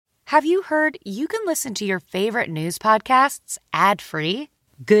Have you heard you can listen to your favorite news podcasts ad-free?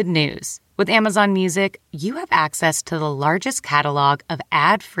 Good news. With Amazon Music, you have access to the largest catalog of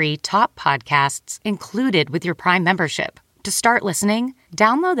ad-free top podcasts included with your Prime membership. To start listening,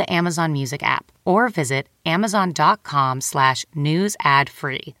 download the Amazon Music app or visit amazon.com/news ad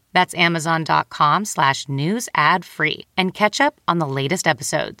free. That's amazon.com/news ad free and catch up on the latest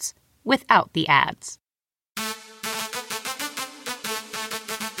episodes without the ads.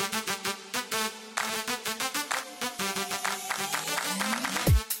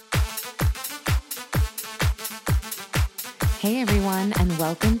 Hey everyone, and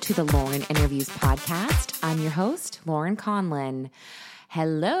welcome to the Lauren Interviews podcast. I'm your host, Lauren Conlin.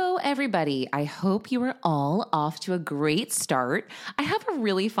 Hello everybody. I hope you are all off to a great start. I have a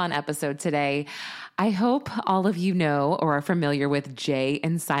really fun episode today. I hope all of you know or are familiar with Jay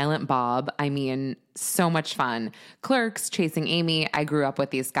and Silent Bob. I mean, so much fun. Clerks, Chasing Amy. I grew up with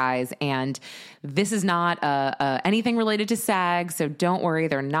these guys, and this is not anything related to SAG, so don't worry.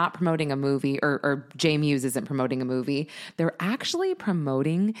 They're not promoting a movie, or Jay Mewes isn't promoting a movie. They're actually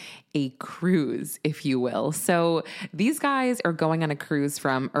promoting a cruise, if you will. So these guys are going on a cruise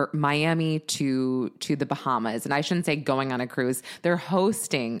from Miami to the Bahamas, and I shouldn't say going on a cruise. They're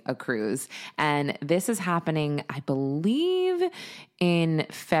hosting a cruise, and this is happening, I believe, in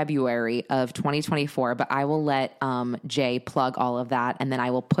February of 2024, but I will let Jay plug all of that, and then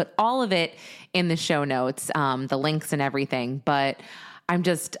I will put all of it in the show notes, the links and everything. But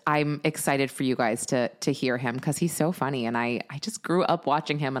I'm excited for you guys to hear him because he's so funny, and I just grew up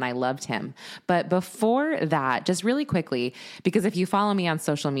watching him and I loved him. But before that, just really quickly, because if you follow me on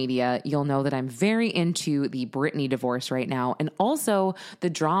social media, you'll know that I'm very into the Britney divorce right now, and also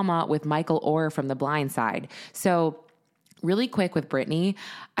the drama with Michael Oher from The Blind Side. So really quick with Britney,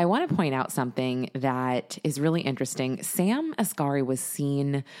 I want to point out something that is really interesting. Sam Asghari was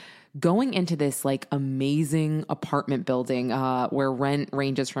seen going into this like amazing apartment building where rent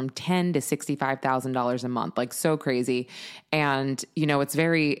ranges from $10,000 to $65,000 a month, like so crazy. And you know, it's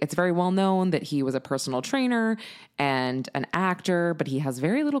very well known that he was a personal trainer and an actor, but he has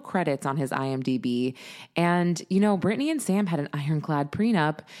very little credits on his IMDb. And you know, Britney and Sam had an ironclad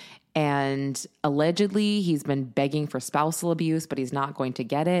prenup. And allegedly he's been begging for spousal abuse, but he's not going to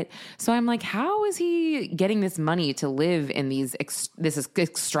get it. So I'm like, how is he getting this money to live in this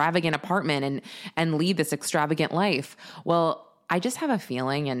extravagant apartment and lead this extravagant life? Well, I just have a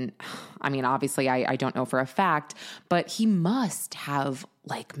feeling, and I mean, obviously I don't know for a fact, but he must have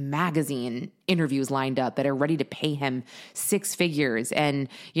like magazine interviews lined up that are ready to pay him six figures. And,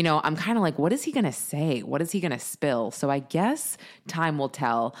 you know, I'm kind of like, what is he going to say? What is he going to spill? So I guess time will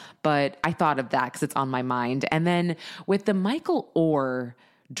tell, but I thought of that because it's on my mind. And then with the Michael Oher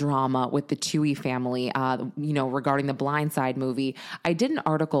drama with the Toohey family, you know, regarding the Blind Side movie, I did an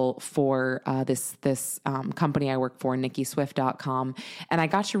article for this company I work for, NikkiSwift.com, and I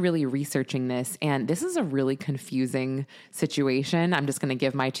got to really researching this, and this is a really confusing situation. I'm just going to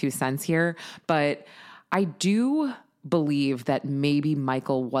give my 2 cents here, but I do believe that maybe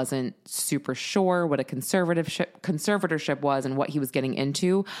Michael wasn't super sure what a conservatorship was and what he was getting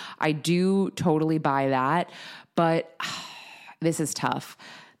into. I do totally buy that, but this is tough.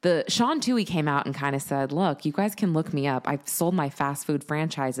 The Sean Toohey came out and kind of said, look, you guys can look me up. I've sold my fast food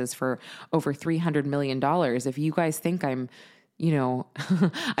franchises for over $300 million. If you guys think I'm, you know,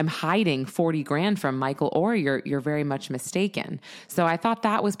 I'm hiding 40 grand from Michael Oher, you're very much mistaken. So I thought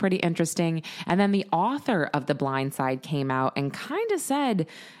that was pretty interesting. And then the author of The Blind Side came out and kind of said,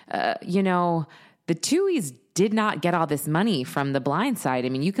 you know, the Tooheys did not get all this money from The Blind Side. I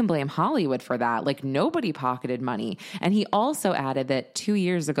mean, you can blame Hollywood for that. Like, nobody pocketed money. And he also added that 2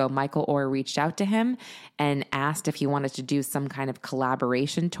 years ago, Michael Oher reached out to him and asked if he wanted to do some kind of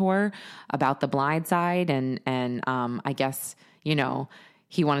collaboration tour about The Blind Side. And I guess, you know,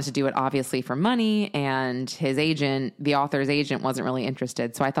 he wanted to do it obviously for money, and his agent, the author's agent, wasn't really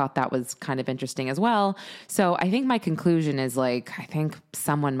interested. So I thought that was kind of interesting as well. So I think my conclusion is like, I think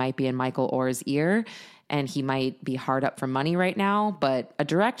someone might be in Michael Oher's ear, and he might be hard up for money right now. But a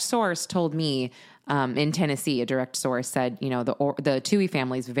direct source told me in Tennessee, a direct source said, you know, the Toohey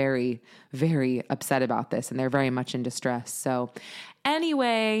family is very, very upset about this, and they're very much in distress. So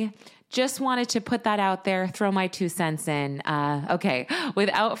anyway, just wanted to put that out there, throw my 2 cents in. Okay,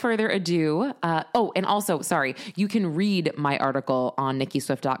 without further ado, and also, sorry, you can read my article on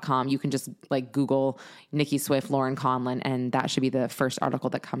NikkiSwift.com. You can just like Google Nikki Swift, Lauren Conlin, and that should be the first article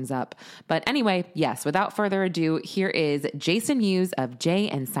that comes up. But anyway, yes, without further ado, here is Jason Mewes of Jay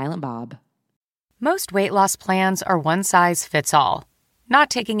and Silent Bob. Most weight loss plans are one size fits all, not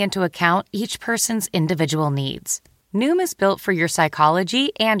taking into account each person's individual needs. Noom is built for your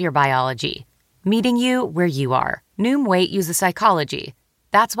psychology and your biology, meeting you where you are. Noom Weight uses psychology.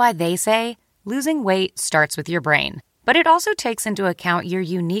 That's why they say losing weight starts with your brain. But it also takes into account your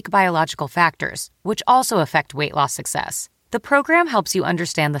unique biological factors, which also affect weight loss success. The program helps you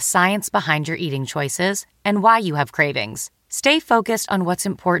understand the science behind your eating choices and why you have cravings. Stay focused on what's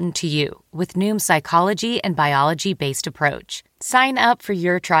important to you with Noom's psychology and biology-based approach. Sign up for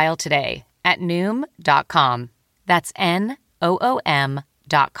your trial today at Noom.com. That's Noom.com.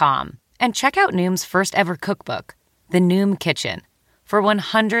 And check out Noom's first ever cookbook, The Noom Kitchen, for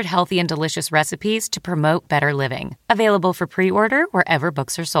 100 healthy and delicious recipes to promote better living. Available for pre-order wherever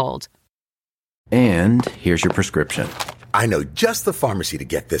books are sold. And here's your prescription. I know just the pharmacy to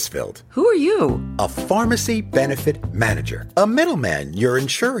get this filled. Who are you? A pharmacy benefit manager. A middleman your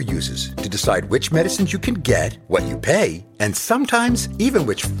insurer uses to decide which medicines you can get, what you pay, and sometimes even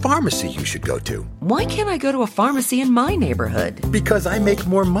which pharmacy you should go to. Why can't I go to a pharmacy in my neighborhood? Because I make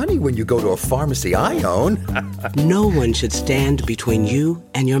more money when you go to a pharmacy I own. No one should stand between you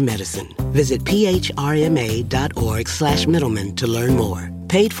and your medicine. Visit phrma.org/middleman to learn more.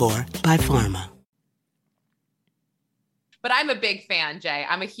 Paid for by Pharma. But I'm a big fan, Jay.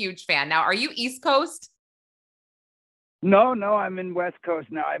 I'm a huge fan. Now, are you East Coast? No, I'm in West Coast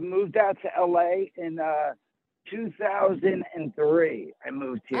now. I moved out to LA in 2003. I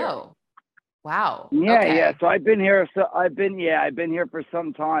moved here. Oh, wow. Yeah, okay. yeah. So I've been here. I've been here for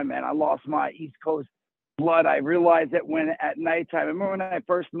some time, man. I lost my East Coast blood. I realized that when at nighttime. I remember when I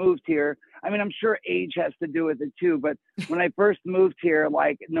first moved here. I mean, I'm sure age has to do with it too. But when I first moved here,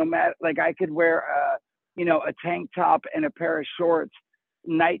 like no matter, like I could wear a tank top and a pair of shorts,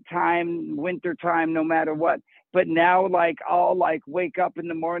 nighttime, wintertime, no matter what. But now, like, I'll like wake up in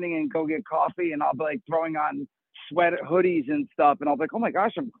the morning and go get coffee, and I'll be like throwing on sweat hoodies and stuff, and I'll be like, oh my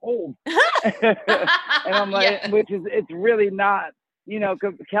gosh, I'm cold. And I'm like, Yeah. it's really not,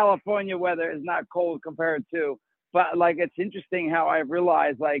 California weather is not cold compared to, but like, it's interesting how I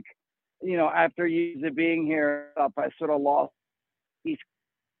realized, like, after years of being here, I sort of lost East,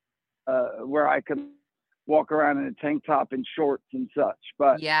 where I could walk around in a tank top and shorts and such.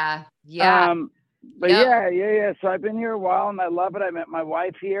 But Yeah. yeah. Yep. Yeah. So I've been here a while and I love it. I met my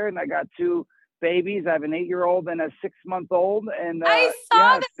wife here and I got 2 babies. I have an 8-year-old and a 6-month-old. And I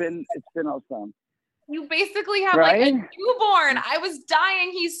saw it's been awesome. You basically have Right? like a newborn. I was dying.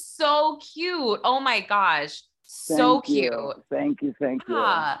 He's so cute. Oh my gosh. So cute. Thank you.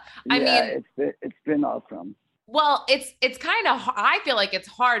 Ah, I mean, it's been awesome. well, it's kind of, I feel like it's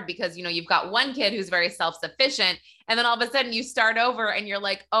hard because, you've got one kid who's very self-sufficient, and then all of a sudden you start over and you're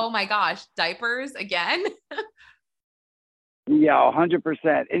like, oh my gosh, diapers again. Yeah,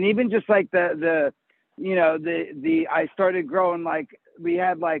 100%. And even just like I started growing, like we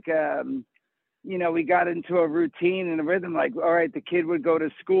had like, we got into a routine and a rhythm, like, all right, the kid would go to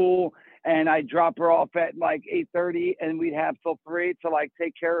school and I'd drop her off at like 8:30 and we'd have till 3 to like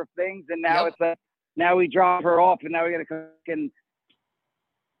take care of things. And now Yep. it's now we drop her off and now we got to cook and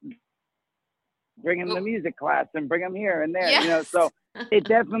bring him to music class and bring him here and there, Yes. so it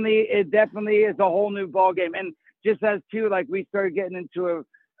definitely is a whole new ball game. And just as too, like we started getting into a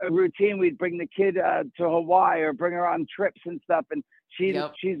routine, we'd bring the kid to Hawaii or bring her on trips and stuff. And she's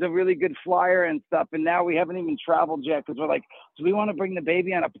a really good flyer and stuff. And now we haven't even traveled yet because we're like, do we want to bring the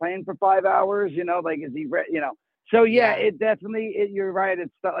baby on a plane for 5 hours? Like, is he ready? So yeah, it definitely, you're right.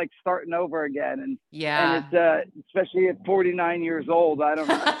 It's like starting over again. And Yeah. and it's especially at 49 years old. I don't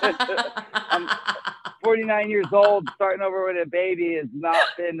know. I'm 49 years old, starting over with a baby has not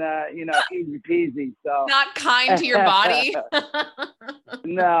been easy peasy. So Not kind to your body.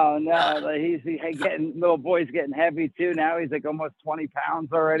 no, like he's getting, little boy's getting heavy too. Now he's like almost 20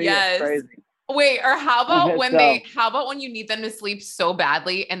 pounds already. Yes. It's crazy. Wait, or how about when So- how about when you need them to sleep so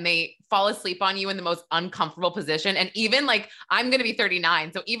badly and they fall asleep on you in the most uncomfortable position? And even like, I'm going to be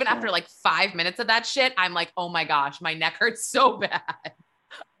 39. So even after like 5 minutes of that shit, I'm like, oh my gosh, my neck hurts so bad.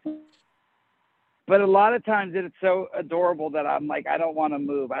 But a lot of times it's so adorable that I'm like, I don't want to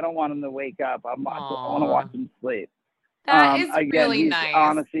move. I don't want him to wake up. I want to watch him sleep. That is really he's nice.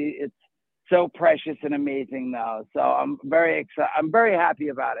 Honestly, it's so precious and amazing though. So I'm very excited. I'm very happy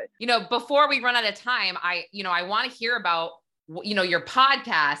about it. Before we run out of time, I want to hear about, your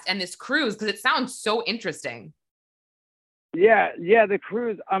podcast and this cruise, because it sounds so interesting. Yeah. The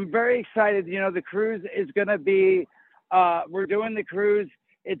cruise. I'm very excited. The cruise is going to be, we're doing the cruise.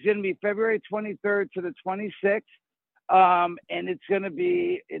 It's going to be February 23rd to the 26th. And it's going to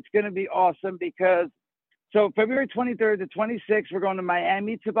be awesome because, so February 23rd to 26th, we're going to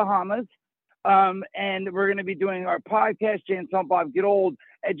Miami to Bahamas. And we're going to be doing our podcast, Jay and Silent Bob Get Old,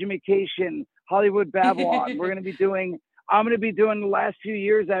 Edumacation, Hollywood Babylon. I'm going to be doing the last few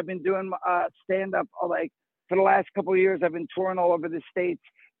years. I've been doing stand up like for the last couple of years. I've been touring all over the States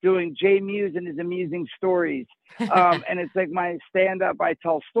doing Mewes and his amusing stories. And it's like my stand up. I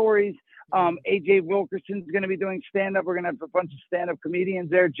tell stories. AJ Wilkerson's going to be doing stand up. We're going to have a bunch of stand up comedians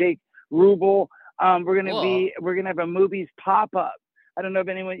there. Jake Rubel. We're going to have a movies pop up. I don't know if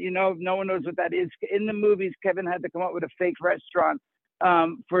anyone, no one knows what that is. In the movies, Kevin had to come up with a fake restaurant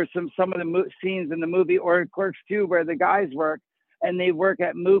for some of the scenes in the movie, or Clerks 2, where the guys work, and they work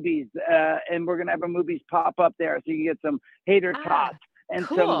at movies. And we're going to have a movies pop up there, so you can get some hater tots and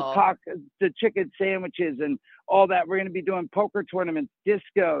the chicken sandwiches and all that. We're going to be doing poker tournaments,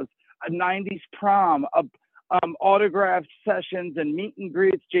 discos, a 90s prom, autograph sessions and meet and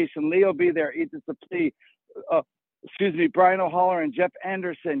greets. Jason Lee will be there. Edith Saplee, Brian O'Halloran, Jeff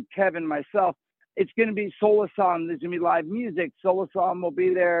Anderson, Kevin, myself. It's going to be Solasom. There's going to be live music. Solasom will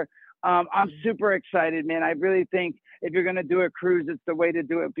be there. I'm super excited, man. I really think if you're going to do a cruise, it's the way to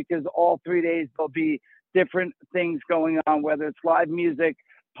do it, because all 3 days there'll be different things going on, whether it's live music,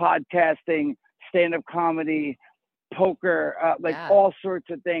 podcasting, stand-up comedy, poker, all sorts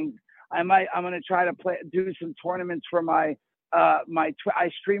of things. I'm going to try to do some tournaments for I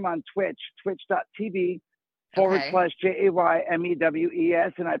stream on Twitch,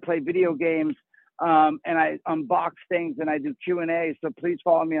 twitch.tv/JAYMEWES, and I play video games, and I unbox things, and I do Q&A, so please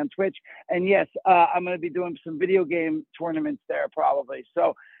follow me on Twitch. And yes, I'm going to be doing some video game tournaments there probably.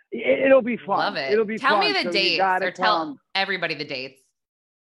 So it'll be fun. Love it. It'll be tell fun. me the dates, or tell everybody the dates.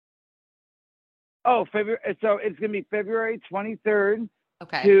 Oh, February. So it's going to be February 23rd.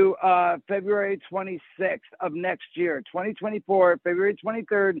 Okay. To February 26th of next year, 2024, February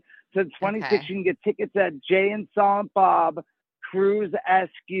 23rd to 26th. Okay. You can get tickets at Jay and Silent Bob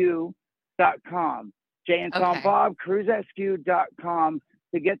cruisesq.com. Jay and Silent Bob cruisesq.com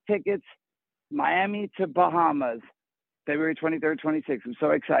to get tickets. Miami to Bahamas, February 23rd, 26th. I'm so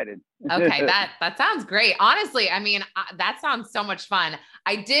excited. Okay, that sounds great. Honestly, I mean, that sounds so much fun.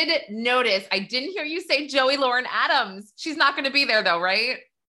 I did notice, I didn't hear you say Joey Lauren Adams. She's not going to be there though, right?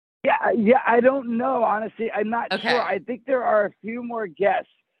 Yeah, I don't know. Honestly, I'm not sure. I think there are a few more guests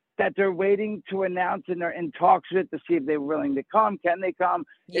that they're waiting to announce, and they're in talks with to see if they're willing to come. Can they come?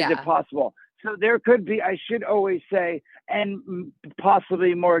 Yeah. Is it possible? So there could be, I should always say, and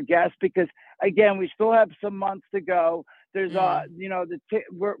possibly more guests, because again, we still have some months to go. There's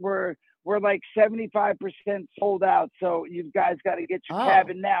we're like 75% sold out. So you guys got to get your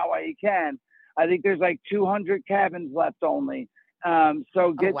cabin now while you can. I think there's like 200 cabins left only.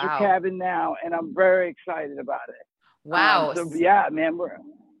 So get your cabin now, and I'm very excited about it. Wow. So yeah, man,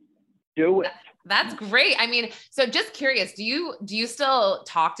 do it. That's great. I mean, so just curious, do you still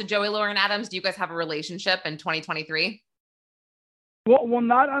talk to Joey Lauren Adams? Do you guys have a relationship in 2023? Well,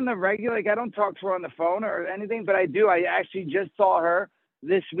 not on the regular. Like, I don't talk to her on the phone or anything, but I do. I actually just saw her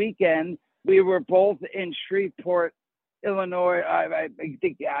this weekend. We were both in Shreveport, Illinois. I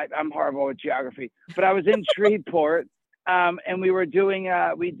think I'm horrible with geography, but I was in Shreveport, and we were doing.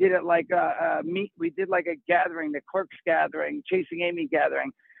 We did it like we did like a gathering, the Clerks gathering, Chasing Amy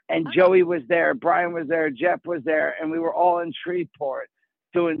gathering, and Joey was there, Brian was there, Jeff was there, and we were all in Shreveport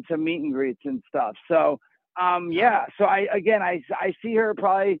doing some meet and greets and stuff. So. So I see her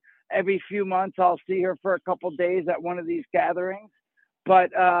probably every few months. I'll see her for a couple of days at one of these gatherings,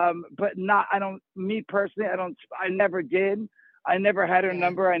 but me personally, I never did. I never had her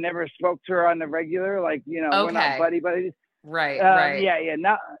number. I never spoke to her on the regular, we're not buddies. Right.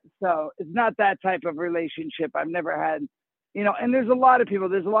 Yeah. So it's not that type of relationship. I've never had, and there's a lot of people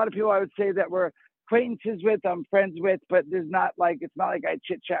I would say that we're acquaintances with, I'm friends with, but it's not like I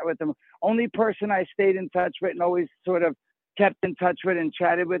chit chat with them. Only person I stayed in touch with and always sort of kept in touch with and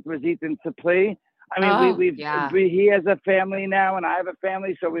chatted with was Ethan Suplee. I mean, he has a family now and I have a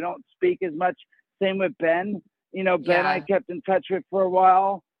family, so we don't speak as much. Same with Ben. Ben I kept in touch with for a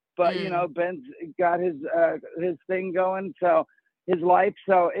while, but Ben's got his thing going, so his life.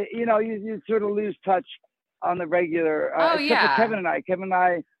 So you sort of lose touch on the regular. Except for Kevin and I. Kevin and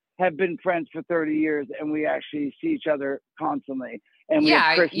I have been friends for 30 years, and we actually see each other constantly. And we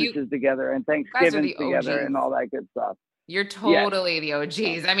have Christmases together and Thanksgivings together and all that good stuff. You're totally the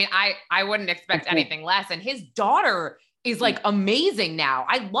OGs. I mean, I wouldn't expect anything less. And his daughter is like amazing now.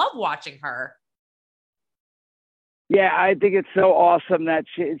 I love watching her. Yeah, I think it's so awesome that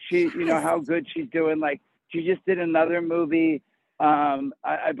she how good she's doing. Like, she just did another movie.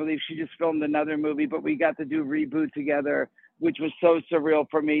 I believe she just filmed another movie, but we got to do Reboot together, which was so surreal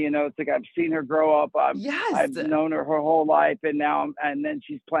for me. It's like I've seen her grow up. I've known her whole life, and then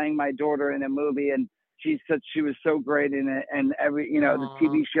she's playing my daughter in a movie, and she was so great in it. And every the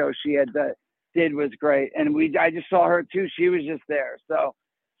TV show she had did was great. And I just saw her too. She was just there. So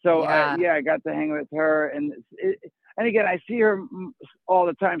Yeah. I got to hang with her. And again, I see her all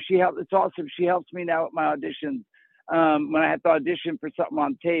the time. It's awesome. She helps me now with my auditions. When I have to audition for something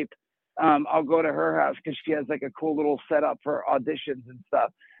on tape, I'll go to her house because she has like a cool little setup for auditions and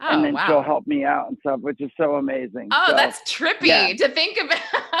stuff. Oh, and then wow. she'll help me out and stuff, which is so amazing. Oh, So, that's trippy to think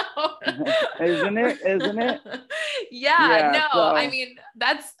about. Isn't it? Yeah, no, so. I mean,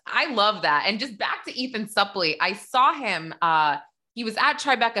 I love that. And just back to Ethan Suplee, I saw him, he was at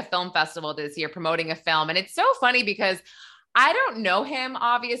Tribeca Film Festival this year promoting a film. And it's so funny because I don't know him,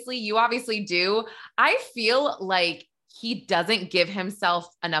 obviously. You obviously do. I feel like he doesn't give himself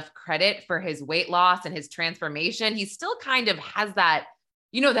enough credit for his weight loss and his transformation. He still kind of has that,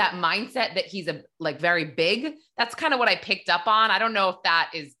 that mindset that he's very big. That's kind of what I picked up on. I don't know if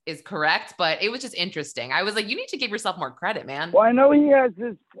that is correct, but it was just interesting. I was like, you need to give yourself more credit, man. Well, I know he has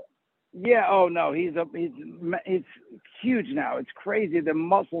this. Yeah. Oh no, he's huge now. It's crazy the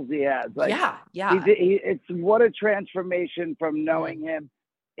muscles he has. Like, yeah. It's what a transformation from knowing him.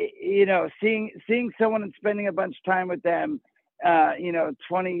 Seeing someone and spending a bunch of time with them,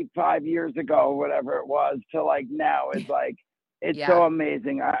 25 years ago, whatever it was, to like now is like, it's so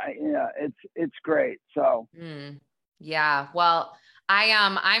amazing. It's great. So, yeah. Well,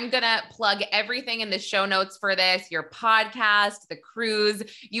 I'm going to plug everything in the show notes for this, your podcast, the cruise.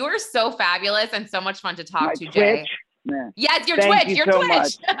 You are so fabulous and so much fun to talk to, Twitch. Jay. Yeah. Yes, your Thank Twitch, you so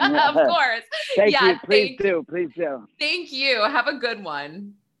Twitch. Of course. Thank you. Please do. Thank you. Have a good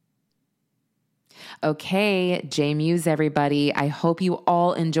one. Okay, Mewes, everybody. I hope you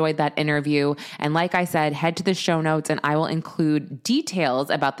all enjoyed that interview. And like I said, head to the show notes and I will include details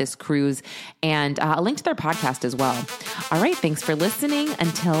about this cruise and a link to their podcast as well. All right, thanks for listening.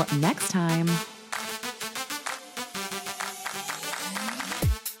 Until next time.